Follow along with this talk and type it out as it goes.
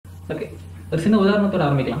Okay, ஒரு சின்ன உதாரணத்தோட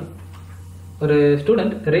ஆரம்பிக்கலாம். ஒரு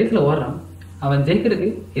ஸ்டூடெண்ட் ரேஸில் ஓடுறான், அவன் ஜெயிக்கிறதுக்கு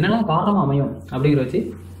என்னெல்லாம் காரணமாக அமையும் அப்படிங்கிற வச்சு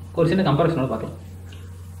ஒரு சின்ன கம்பேரிசனோட பார்க்கலாம்.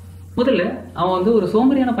 முதல்ல அவன் வந்து ஒரு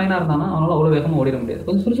சோம்பேறியான பையனாக இருந்தானா அவனால் அவ்வளோ வேகமாக ஓடிட முடியாது.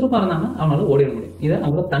 கொஞ்சம் சுறுசுறுப்பாக இருந்தானா அவனால் ஓடிட முடியும். இதை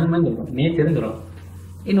அவங்களோட தன்மைன்னு சொல்லுவாங்க, நேச்சர்னு சொல்லலாம்.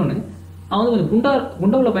 இன்னொன்று, அவன் வந்து கொஞ்சம்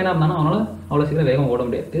குண்டவுள்ள பையனாக இருந்தானா அவனால் அவ்வளோ சீக்கிரம் வேகம் ஓட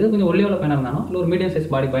முடியாது. இது கொஞ்சம் ஒல்லியுள்ள பையனாக இருந்தானா இல்லை ஒரு மீடியம்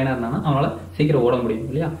சைஸ் பாடி பையனாக இருந்தானா அவனால் சீக்கிரம் ஓட முடியும்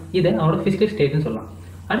இல்லையா? இதை அவனோட ஃபிசிக்கல் ஸ்டேட்னு சொல்லலாம்.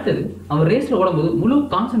 அடுத்தது, அவன் ரேஸில் ஓடும்போது முழு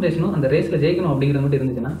கான்சன்ட்ரேஷனும் அந்த ரேஸில் ஜெயிக்கணும் அப்படிங்கிறது மட்டும்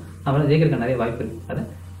இருந்துச்சுன்னா அவனால் ஜெயிக்கிறதுக்கு நிறைய வாய்ப்பு இருக்குது. அதை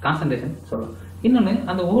கான்சன்ட்ரேஷன் சொல்லலாம். இன்னொன்று,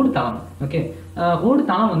 அந்த ஓடு தளம். ஓகே, ஓடு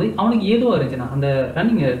தளம் வந்து அவனுக்கு ஏதுவாக இருந்துச்சுன்னா, அந்த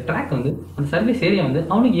ரன்னிங் ட்ராக் வந்து அந்த சர்ஃபேஸ் ஏரியா வந்து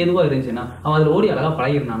அவனுக்கு ஏதுவாக இருந்துச்சுன்னா அவன் அதில் ஓடி அழகாக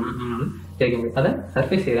பழகிருந்தானா அவனால ஜெயிக்க முடியும். அதை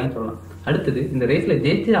சர்ஃபேஸ் ஏரியான்னு சொல்லலாம். அடுத்தது, இந்த ரேஸில்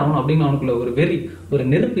ஜெயிச்சே ஆகணும் அப்படின்னு அவனுக்குள்ள ஒரு வெறி, ஒரு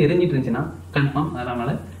நெருப்பு எரிஞ்சிட்டு இருந்துச்சுன்னா கன்ஃபார்ம்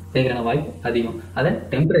அதனால ஜெயிக்கிற வாய்ப்பு அதிகம். அதை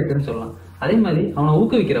டெம்பரேச்சர்னு சொல்லலாம். அதே மாதிரி அவனை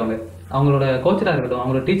ஊக்குவிக்கிறவங்க, அவங்களோட கோச்சராக இருக்கட்டும்,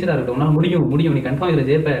 அவங்களோட டீச்சராக இருக்கட்டும், உன்னால் முடியும் நீ கன்ஃபார்ம் இதில்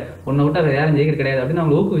ஜெயிப்ப, உன்னை விட்டு அதை யாரும் ஜெயிக்கிறது கிடையாது அப்படின்னு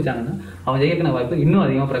அவங்க ஊக்குவிச்சாங்கன்னா அவன் ஜெயிக்கிற வாய்ப்பு இன்னும்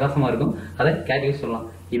அதிகமாக பிரகாசமாக இருக்கும். அதை கேட்டலிஸ்ட் சொல்லலாம்.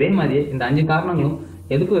 இதே மாதிரியே இந்த 5 காரணங்களும்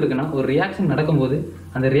எதுக்கும் இருக்குன்னா, ஒரு ரியாக்ஷன் நடக்கும்போது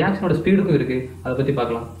அந்த ரியாக்ஷனோட ஸ்பீடுக்கும் இருக்குது. அதை பற்றி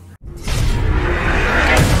பார்க்கலாம்.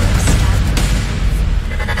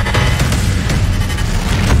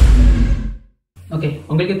 ஓகே,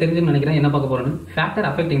 உங்களுக்கே தெரிஞ்சுன்னு நினைக்கிறேன் என்ன பார்க்க போகிறோன்னு. Factor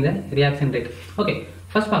affecting the reaction rate. Okay,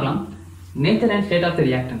 first பார்க்கலாம் nature and state of the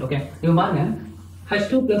reactant. Okay, இப்போ பாருங்க,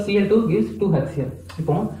 H2 plus Cl2 gives 2HCl.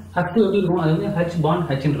 இப்போ H2 எப்படி இருக்கும், அது வந்து H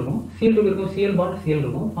bond H இருக்கும், Cl2 இருக்கும், Cl bond Cl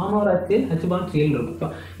இருக்கும், ஃபார்ம் ஆகிற HCl H bond Cl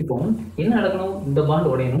இருக்கும். இப்போ என்ன நடக்கணும், இந்த பாண்ட்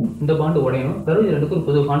உடையணும், இந்த பாண்டு உடையணும், பிறகு ரெண்டுக்கும் ஒரு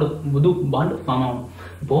புது பாண்ட் ஃபார்ம் ஆகும்.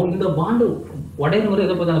 இப்போ இந்த பாண்டு உடையணும்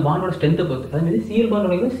எதை பொறுத்து, அந்த பாண்டோட ஸ்ட்ரென்த்தை பொறுத்து. அதே மாதிரி Cl bond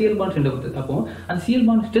உடையணும், Cl bond ஸ்ட்ரென்த்தை பொறுத்து. அப்போ அந்த Cl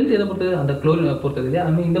bond ஸ்ட்ரென்த் எதை பொறுத்தது, அந்த குளோரின் பொறுத்தது இல்லையா?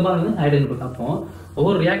 அது மாதிரி இந்த பாண்ட் வந்து ஹைட்ரஜன் பொறுத்து. அப்போ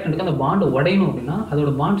ஒவ்வொரு ரியாக்டன்ட்டுக்கு அந்த பாண்டு உடையணும் அப்படின்னா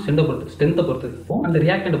அதோட பாண்ட் ஸ்ட்ரென்த்தை பொறுத்தது. இப்போ அந்த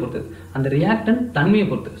ரியாக்டன்ட்டை பொறுத்தது, அந்த ரியாக்டன்ட் தன்மையை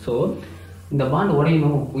பொறுத்து. ஸோ இந்த பாண்ட்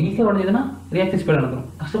உடையணும், ஈஸியாக உடைஞ்சதுன்னா ரியாக்ஷன் ஸ்பீடாக நடக்கும்,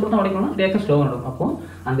 கஷ்டப்பட்டு உடைக்கணும்னா ரியாக்ஷன் ஸ்லோவாக நடக்கும். அப்போ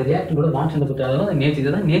அந்த ரியாக்டன்ட்டோட பாண்ட் ஸ்ட்ரென்த்தை பொறுத்து, அதாவது நேச்சர்,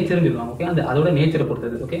 இதை தான் நேச்சர்னு சொல்லுவாங்க. ஓகே, அதோட நேச்சரை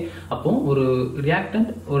பொறுத்தது. ஓகே, அப்போ ஒரு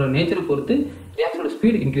ரியாக்டன்ட் ஒரு நேச்சரை பொறுத்து ரியாக்ஷனோட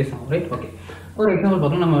ஸ்பீடு இன்க்ரீஸ் ஆகும். ரைட்? ஓகே, ஒரு எக்ஸாம்பிள்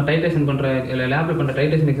பார்க்கலாம். நம்ம டைட்ரேஷன் பண்ணுற லேபில் பண்ணுற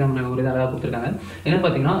டைட்ரேஷன் எக்ஸாம் ஒரு இதாக கொடுத்துருக்காங்க. என்னன்னு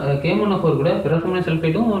பார்த்தீங்கன்னா, K1O4 கூட பெரோசோமோனியம்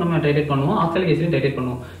சல்ஃபேட்டும் நம்ம டைட்ரேட் பண்ணுவோம், ஆக்சாலிக் ஆசிடும் டைட்ரேட்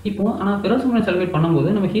பண்ணுவோம். இப்போ ஆனால் பெரோசோமோனியம் சல்ஃபேட்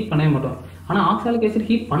பண்ணும்போது நம்ம ஹீட் பண்ணவே மாட்டோம். ஆனால் ஆக்சாலிக் ஆசிட்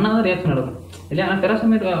ஹீட் பண்ணாதான் ரியாக்ஷன் நடக்கும் இல்லையா? ஆனால்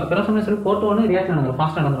பெரோசோமோனியம் சல்ஃபேட் போட்டோன்னு ரியாக்ஷன் நடக்கும்,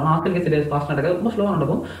 ஃபாஸ்ட்டாக நடக்கும். ஆனால் ஆக்சாலிக் ஆசிட் ஃபாஸ்ட்டாக நடக்காது, ரொம்ப ஸ்லோவாக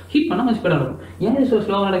நடக்கும். ஹீட் பண்ணால் கொஞ்சம் ஸ்பீடாக நடக்கும். ஏன் இது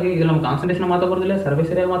ஸ்லோவாக நடக்குது? இதில் நம்ம கான்சன்ட்ரேஷனை மாற்ற போகிறது இல்லை,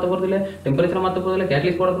 சர்ஃபேஸ் ஏரியா மாற்ற போகிறது இல்லை, டெம்பரேச்சரை மாற்ற போகிறது இல்லை,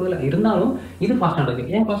 கேட்டலிஸ்ட் போட போகிறது இல்லை. இருந்தாலும் இது ஃபாஸ்ட்டாக நடக்குது.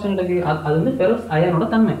 ஏன் ஃபாஸ்ட்டாக நடக்குது? அது வந்து பெரோஸ் அயனோட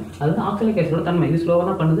தன்மை, அது வந்து ஆக்சாலிக் ஆசிடோட தன்மை. இது ஸ்லோவாக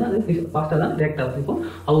தான் பண்ணுது, அது ஃபாஸ்ட்டாக தான் ரியாக்ட் ஆகுது. இப்போ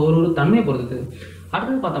அது ஒரு தன்மையை பொறுத்தது.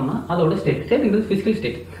 அடுத்தது பார்த்தோம்னா அதோட ஸ்டேட்ங்கிறது physical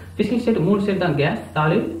state. Physical state 3 state தான், கேஸ்,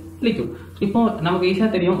 சாலிட், லிக்விட். இப்போ நமக்கு ஈஸியாக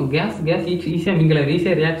தெரியும், கேஸ் ஈஸியாக மிங்கல,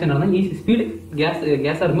 ஈஸியாக ரியாக்ஷன் நடந்தால் ஈஸி ஸ்பீடு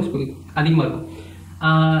கேஸாக இருக்கும், ஸ்பீடு அதிகமாக இருக்கும்.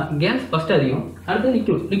 கேஸ் ஃபஸ்ட்டு அதிகம், அடுத்தது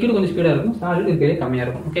லிக்விட் கொஞ்சம் ஸ்பீடாக இருக்கும், சாலிட் இருக்கிறதே கம்மியாக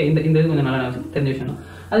இருக்கும். ஓகே, இந்த இது கொஞ்சம் நல்லா தெரிஞ்ச விஷயம்.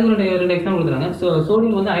 அதுக்கு ரெண்டு எக்ஸாம்பிள் கொடுத்துருக்காங்க. ஸோ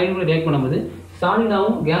சோடியம் வந்து அயனோட ரியாக்ட் பண்ணும்போது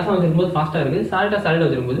சாலிடாகவும் கேஸாக வச்சிருக்கும்போது ஃபாஸ்ட்டாக இருக்குது, சாலிடாக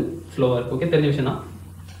வச்சிருக்கும்போது ஸ்லோவாக இருக்குது. ஓகே, தெரிஞ்ச விஷயம் தான்.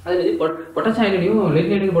 அதே பொட்டாசியம் அயனைடையும் லெட்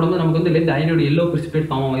அயனைடையும் போடும்போது நமக்கு வந்து லெட் அயனைடு எல்லோ பிரிசிபேட்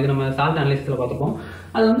ஃபார்ம் ஆகும். இது நம்ம சால்ட் அனலைசிஸில் பார்த்துப்போம்.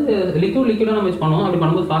 அது வந்து லிக்விடாக நம்ம யூஸ் பண்ணுவோம். அப்படி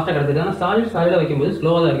பண்ணும்போது ஃபாஸ்ட்டாக கிடக்குது. ஆனால் சாலிடாக வைக்கும்போது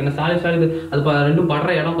ஸ்லோவாக தான் இருக்குது. சாலிட் அது ரெண்டும்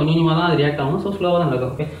படுற இடம் கொஞ்சமாக தான் அது ரியாக்ட் ஆகும். ஸோ ஸ்லோவாக தான்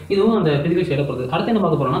நடக்கும். ஓகே, இதுவும் அந்த ஃபிசிக்கல் ஸ்டேட்டை பொறுத்து. அடுத்து என்ன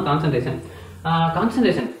பார்க்க போகிறோம்னா கான்சன்ட்ரேஷன்.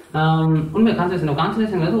 உண்மை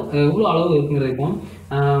கான்சன்ட்ரேஷன் எவ்வளோ அளவு இருக்குங்கிறது. இப்போ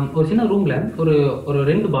ஒரு சின்ன ரூமில் ஒரு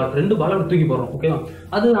ரெண்டு பால் அப்படி தூக்கி போடுறோம். ஓகேவா?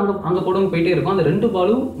 அது அங்கே போடுங்க போயிட்டே இருக்கும். அந்த 2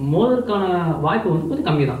 பாலும் மோதற்கான வாய்ப்பு வந்து கொஞ்சம்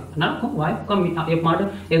கம்மி தான், நடக்கும், வாய்ப்பு கம்மி. எப்பமாட்டு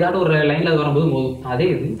ஏதாவது ஒரு லைனில் அது வரும்போது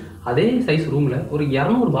மோதும். அதே சைஸ் ரூமில் ஒரு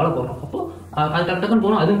 200 பாலை போடுறோம். அப்போ அது டக்குன்னு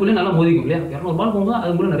போகணும், அதுக்குள்ளே நல்லா மோதிக்கும் இல்லையா? 200 பால் போகும்போது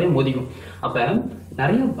அதுக்குள்ளே நிறைய மோதிக்கும். அப்போ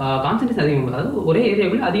நிறைய கான்சன்ட்ரேஷன் அதிகம், அதாவது ஒரே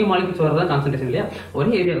ஏரியாவுக்குள்ளே அதிக மாலிகுல்ஸ் வரதான் கான்சன்ட்ரேஷன் இல்லையா?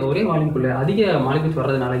 ஒரே வால்யூம்குள்ளே அதிக மாலிகுல்ஸ்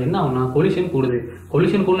வர்றதுனால என்ன ஆகும்னா கொலிஷன் கூடுது.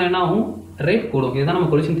 கொலிஷன் கூடனா என்ன ஆகும்? ரேட் கூடும். இதுதான் நம்ம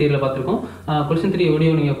கொலிஷன் தியரியில் பார்த்துருக்கோம். கொலிஷன் தியரி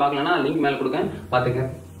வீடியோ நீங்கள் பார்க்கலன்னா லிங்க் மேலே கொடுக்க பார்த்துங்க.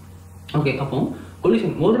 ஓகே, அப்போ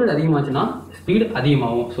கொலிஷன் மோதுறது அதிகமாச்சுன்னா ஸ்பீடு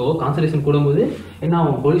அதிகமாகும். ஸோ கான்சன்ட்ரேஷன் கூடும்போது என்ன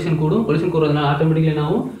ஆகும்? கொலிஷன் கூடுறதுனால ஆட்டோமேட்டிக்கலி என்ன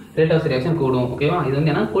ஆகும்? ரேட் ஆஃப் ரியாக்ஷன் கூடும். ஓகேவா? இது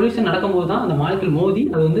வந்து ஏன்னா கொலிஷன் நடக்கும்போது தான் அந்த மாலிகுல் மோதி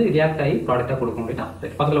அது வந்து ரியாக்ட் ஆகி ப்ராடக்டாக கொடுக்கும். ரைட்டா?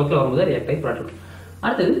 பக்கத்தில் வரும்போது ரியாக்ட் ஆகி ப்ராடக்ட்.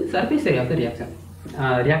 அடுத்தது surface area of the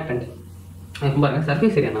reactant. இப்போ பாருங்கள்,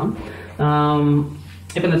 சர்ஃபேஸ் ஏரியானா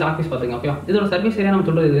இப்போ இந்த சாக் பீஸ் பார்த்துங்க. ஓகே, இதோட சர்ஃபேஸ் ஏரியா நம்ம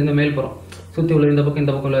சொல்கிறது இந்த மேல் புறம், சுற்றி உள்ள இந்த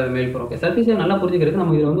பக்கம் உள்ள மேல் புறம். ஓகே, சர்ஃபேஸ் ஏரியா நல்லா புரிஞ்சுக்கிறதுக்கு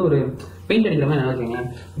நம்ம இதில் வந்து ஒரு பெயிண்ட் அடிக்கிற மாதிரி நினைச்சிங்களேன்.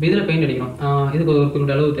 இப்போ இதில் பெயிண்ட் அடிக்கிறோம், இதுக்கு ஒரு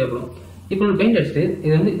குறிப்பிட்ட அளவு தேவைப்படும். இப்போ நம்ம பெயிண்ட் அடிச்சுட்டு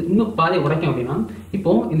இது வந்து இன்னும் பாதையை உடைக்கும் அப்படின்னா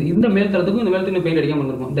இப்போ இந்த மேல் தரத்துக்கும் இந்த மேலத்துக்கு பெயிண்ட்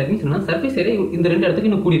அடிக்காமல் இருக்கும். தட் மீன்ஸ் என்னன்னா சர்ஃபேஸ் ஏரியா இந்த 2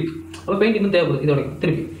 இடத்துக்கு இன்னும் கூடியிருக்கு. அப்போ பெயிண்ட் இன்னும் தேவைப்படுது. இதோட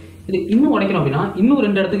திருப்பி இது இன்னும் உடைக்கணும் அப்படின்னா இன்னும்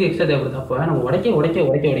 2 இடத்துக்கு எக்ஸ்ட்ரா தேவைப்படுது. அப்போ நம்ம உடைக்க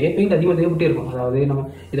பெயிண்ட் அதிகமாக தேவைப்பட்டே இருக்கும். அதாவது நம்ம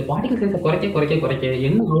இந்த பார்ட்டிகல் சைஸை குறைக்க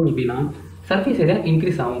என்ன ஆகும் அப்படின்னா சர்ஃபேஸ் ஏரியா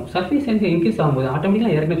இன்க்ரீஸ் ஆகும். சர்ஃபேஸ் ஏரியா இன்க்ரீஸ் ஆகும்போது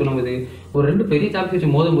ஆட்டோமேட்டிக்காக ஏற்கனவே சொல்லும்போது ஒரு 2 பெரிய சார்ஜ் வச்சு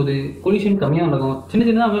மோதும் போது கொலிஷன் கம்மியாக நடக்கும்.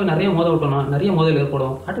 சின்னதாக நிறைய விட்டோம்னா நிறைய மோதல்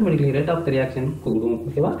ஏற்படும். Automatically rate of the reaction கூடும்.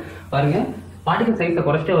 ஓகேவா? பாருங்க, பார்ட்டிகல் சைஸை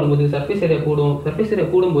குறைச்சிட்டே வரும்போது சர்ஃபேஸ் ஏரியா கூடும். சர்ஃபேஸ் ஏரியா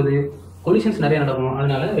கூடும்போது கொலிஷன்ஸ் நிறைய நடக்கும்.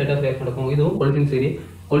 அதனால ரேட் ஆஃப் ரியாக்ஷன் நடக்கும். இதுவும்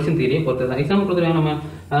கொலிஷன் தியரியை பொறுத்து தான். எக்ஸாம்பிள் கொடுத்துருவாங்க, நம்ம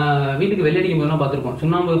வீட்டுக்கு வெள்ளடிக்கும் போதெல்லாம் பார்த்துருப்போம்.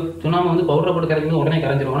 சுண்ணாம்பு வந்து பவுடரை போட்டு கரைக்கும் உடனே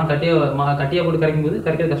கரைஞ்சிரும். ஆனால் கட்டியாக போட்டு கரைக்கும் போது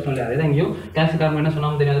கரைக்கிறது கஷ்டம் இல்லை. அதே இங்கேயும் கேல்சியம் கார்பன் என்ன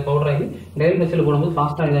சுண்ணாம்பு தெரியாது பவுடர் ஆகி டைரக்ட் மெஷினில் போடும்போது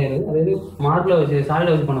ஃபாஸ்ட்டாக இதாகிடுது. அதாவது மார்பில் வச்சு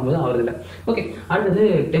சாலில் வச்சு பண்ணும்போது ஆகுது இல்லை. ஓகே, அடுத்தது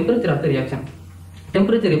temperature of the reaction.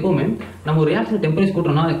 Temperature எப்பவுமே நம்ம ஒரு ரியாக்ஷன் டெம்பரேச்சர்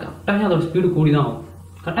கூட்டோம்னா கட்டாயம் அதோட ஸ்பீடு கூடி தான் ஆகும்.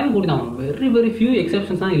 வெரி ஃபியூ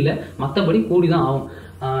எக்ஸப்ஷன்ஸ் தான் இல்லை, மற்றபடி கூடி தான் ஆகும்.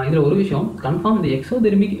 இதில் ஒரு விஷயம் கன்ஃபார்ம், இந்த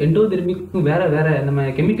எக்ஸோதெர்மிக் எண்டோதெர்மிக்கும் வேற நம்ம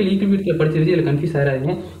கெமிக்கல் ஈக்குலிபிரியத்தில் படிச்சிருச்சு. இதில் கன்ஃபியூஸ்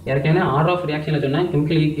ஆகிறாதீங்க. ஏற்கனவே ஆர்டர் ஆஃப் ரியாக்ஷனில் சொன்னேன்,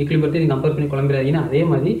 கெமிக்கல் ஈக்குலிபிரியத்தை நீங்கள் கம்பேர் பண்ணி குழம்பிடாதீங்கன்னா அதே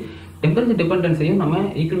மாதிரி டெம்பரேச்சர் டிபெண்டன்ஸையும் நம்ம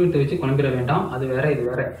ஈக்குலிபிரியத்தை வச்சு குழம்பிட வேண்டாம். அது வேற இது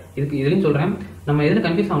வேற. இதுலையும் சொல்கிறேன், நம்ம எதில்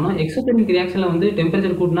கன்ஃபியூஸ் ஆகும்னா எக்ஸோதெர்மிக் ரியாக்ஷனில் வந்து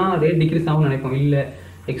டெம்பரேச்சர் கூட்டினா ரேட் டிக்ரீஸ் ஆகும்னு நினைப்போம். இல்லை,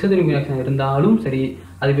 எக்ஸோதெர்மிக் ரியாக்ஷன் இருந்தாலும் சரி,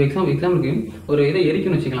 அது இப்போ எக்ஸாம்பிளுக்கு ஒரு இதை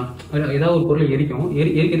எரிக்கும்னு வச்சுக்கலாம். ஏதாவது ஒரு பொருளை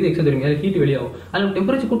எரிக்கிறது எக்ஸோதெர்மிக், அது ஹீட் வெளியாகும். அதில்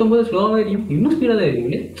டெம்பரேச்சர் கூட்டும்போது ஸ்லோவாக எரியும், இன்னும் ஸ்பீடாக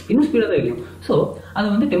தான் எரியும். ஸோ அது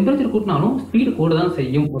வந்து டெம்பரேச்சர் கூட்டினாலும் ஸ்பீடு கூட தான்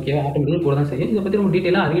செய்யும். ஓகேவா? ஆட்டோமேட்டிக்காக கூட தான் செய்யும். இதை பற்றி நம்ம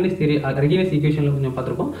டீட்டெயிலாக அர்கினஸ் ஈக்குவேஷனில் கொஞ்சம்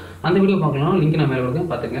பார்த்துருக்கோம். அந்த வீடியோ பார்க்கலாம், லிங்க் நான் மேலே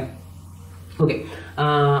கொடுக்க பார்த்துங்க. ஓகே,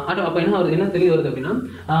 அப்போ என்ன தெரிய வருது அப்படின்னா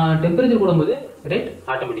டெம்பரேச்சர் கூடும்போது ரேட்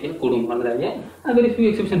ஆட்டோமேட்டிக்காக கூடும். பண்ணுறாங்க. வெரி ஃபியூ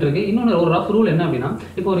எக்ஸப்ஷன் இருக்குது. இன்னொன்று ஒரு ரஃப் ரூல் என்ன அப்படின்னா,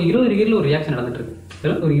 இப்போ ஒரு 20 டிகிரியில் ஒரு ரியாக்ஷன் நடந்துட்டு இருக்கு.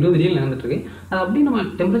 ஒரு 20 டிகிரியில் நடந்துட்டு இருக்கு. அது அப்படியே நம்ம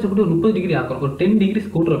டெம்பரேச்சர் கூட்டி ஒரு 30 டிகிரி ஆக்கிறோம். ஒரு 10 டிகிரி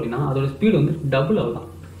கூட்டுறோம் அப்படின்னா அதோட ஸ்பீடு வந்து டபுள் ஆகுதான்.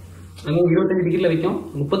 நம்ம 25 டிகிரியில் வைக்கும்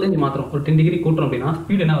 35 மாத்திரம். ஒரு 10 டிகிரி கூட்டுறோம் அப்படின்னா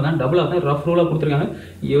ஸ்பீடு என்ன ஆகுதான்? டபுள் ஆகுதான். ரஃப் ரூலாக கொடுத்துருக்காங்க.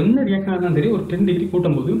 என்ன ரியாக்ஷன் ஆகுதான் தெரியும், ஒரு 10 டிகிரி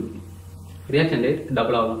கூட்டும் போது ரியாக்ஷன் ரேட்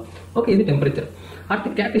டபுள் ஆகும். ஓகே, இது டெம்பரேச்சர். அடுத்து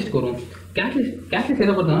கேட்டலிஸ்ட் வருவோம். கேட்டலிஸ்ட்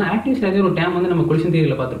எதை பொறுத்தவரை ஆக்டிவேஷன் எனர்ஜி ஒரு டேம் வந்து நம்ம கொலிஷன்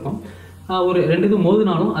தியரியில் பார்த்துருக்கோம். ஒரு 2 இது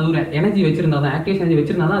மோதினாலும் அது ஒரு எனர்ஜி வச்சிருந்தா தான், ஆக்டிவேஷன் எனர்ஜி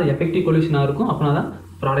வச்சிருந்தா தான் அது எஃபெக்டிவ் கொலிஷனாக இருக்கும். அப்படின்னா தான்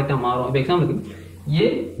ப்ராடக்டாக மாறும். இப்போ எக்ஸாம்பிளுக்கு ஏ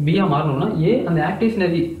பியா மாறணும்னா ஏ அந்த ஆக்டிவேஷன்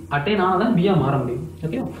எனர்ஜி அட்டைன் ஆனால் தான் பியா மாற முடியும்.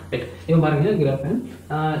 Okay, right. இப்போ பாருங்க, கிராஃப்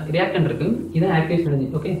ரியாக்டன்ட் இருக்கு, இதான் ஆக்டிவேஷன் எனர்ஜி.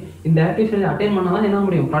 ஓகே, இந்த ஆக்டிவேஷன் எனர்ஜி அட்டைன் பண்ணால் தான் என்ன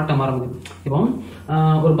முடியும்? ப்ராடக்டாக மாற முடியும். இப்போ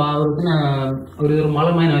ஒரு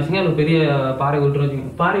மலை மாதிரி வச்சுங்க, ஒரு பெரிய பாறை விட்டுரு வச்சுங்க.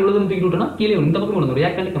 பாறை இவ்வளோ தூரம் தூக்கி விட்டோம்னா கீழே இந்த பக்கம் விழுந்துடும்,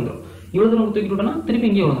 ரியாக்டன்ட்டுக்கு வந்துடும். இவ்வளோ தூரம் தூக்கி விட்டோம்னா திருப்பி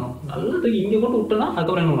இங்கே விழுந்துடும். நல்லா தூக்கி இங்கே போட்டு விட்டோம்னா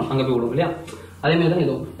அதுக்கப்புறம் என்ன பண்ணும்? அங்கே போய் விடும் இல்லையா? அதே மாதிரி தான்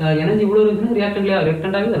இதுவும் எனர்ஜி இவ்வளோ இருக்குன்னா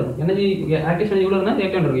ரியாக்டண்டாகவே தான் இருக்கும். எனர்ஜி ஆக்டிவேஷன் எனர்ஜி இவ்வளோ இருந்தால்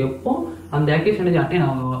ரியாக்டன்ட் இருக்கும். எப்போ அந்த ஆக்டிவேஷன் எனர்ஜி அட்டைன்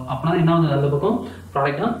ஆகும் அப்படின்னா என்ன ஆகுது? அந்த பக்கம்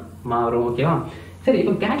ப்ராடக்டாக மாறும். ஓகேவா? சரி,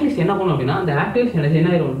 இப்போ கேட்டலிஸ்ட் என்ன பண்ணும் அப்படின்னா அந்த ஆக்டிவேஷன் எனர்ஜி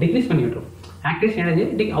என்ன ஆயிரும்? டிக்ரீஸ் பண்ணி விட்டுரும். ஆக்டிவேஷன்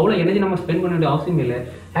எனர்ஜி அவ்வளோ எனர்ஜி நம்ம ஸ்பெண்ட் பண்ண வேண்டிய அவசியம் இல்லை.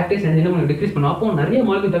 ஆக்டிவேஷன் எனர்ஜி நம்ம டிக்ரீஸ் பண்ணுவோம். அப்போ நிறைய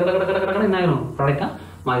மாலிகுல் கடை என்ன ஆயிரும்? ப்ராடக்டாக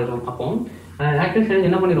மாறிடும். அப்போ ஆக்டிவேஷன் எனர்ஜி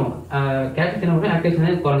என்ன பண்ணிடுவோம்? கேட்டலிஸ்ட் என்ன பண்ணுவோம்? ஆக்டிவேஷன்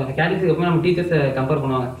எனர்ஜி குறைஞ்சிடும். கேட்டலிஸ்ட் எப்பவுமே நம்ம டீச்சர்ஸை கம்பேர்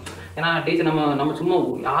பண்ணுவாங்க. ஏன்னா டீச்சர் நம்ம சும்மா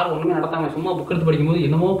யாரும் ஒன்றுமே நடத்தாங்க, சும்மா புக் எடுத்து படிக்கும்போது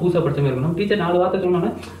என்னமோ புதுசாக படிச்ச மாதிரி இருக்கும். நம்ம டீச்சர் 4 வார்த்தை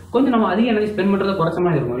சொன்னோன்னா கொஞ்சம் நம்ம அதிக எனர்ஜி ஸ்பெண்ட் பண்ணுறதை குறைச்ச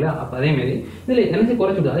மாதிரி இருக்கும் இல்லையா? அப்போ அதேமாதிரி இதில் எனர்ஜி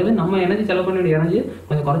குறைச்சி விடுது. அதே மாதிரி நம்ம எனர்ஜி செலவு பண்ண வேண்டிய எனர்ஜி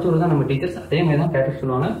கொஞ்சம் குறைச்சி விடுறது தான் நம்ம டீச்சர்ஸ். அதே மாதிரி தான் கேட்டலிஸ்ட்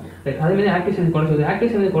சொல்லுவாங்க. அதேமாதிரி ஆக்டிவேஷன் எனர்ஜி குறைச்சி விடுது.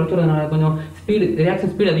 ஆக்டிவேஷன் எனர்ஜி குறைச்சி விடுறதுனால கொஞ்சம்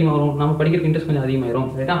ரியாக்ஷன் ஸ்பீட் அதிகமாக வரும். நம்ம படிக்கிற இன்ட்ரெஸ்ட் கொஞ்சம் அதிகமாகிடும்.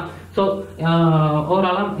 ரைட்டா? ஸோ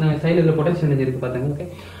ஓவராலாக சைடில் இருக்கிற பொட்டன்ஷியல் எனர்ஜி இருக்குது பார்த்துங்க. ஓகே,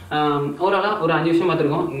 ஓவராலாக ஒரு 5 விஷயம்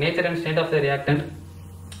பார்த்துருக்கோம். Nature and state of the reactant,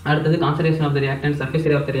 அடுத்தது concentration of the reactant, surface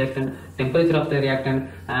area of the reactant, temperature of the reactant,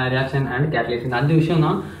 reaction and catalyst. இந்த 5 விஷயம்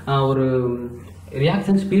தான் ஒரு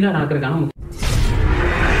ரியாக்ஷன் ஸ்பீடாக நடக்கிறதுக்கான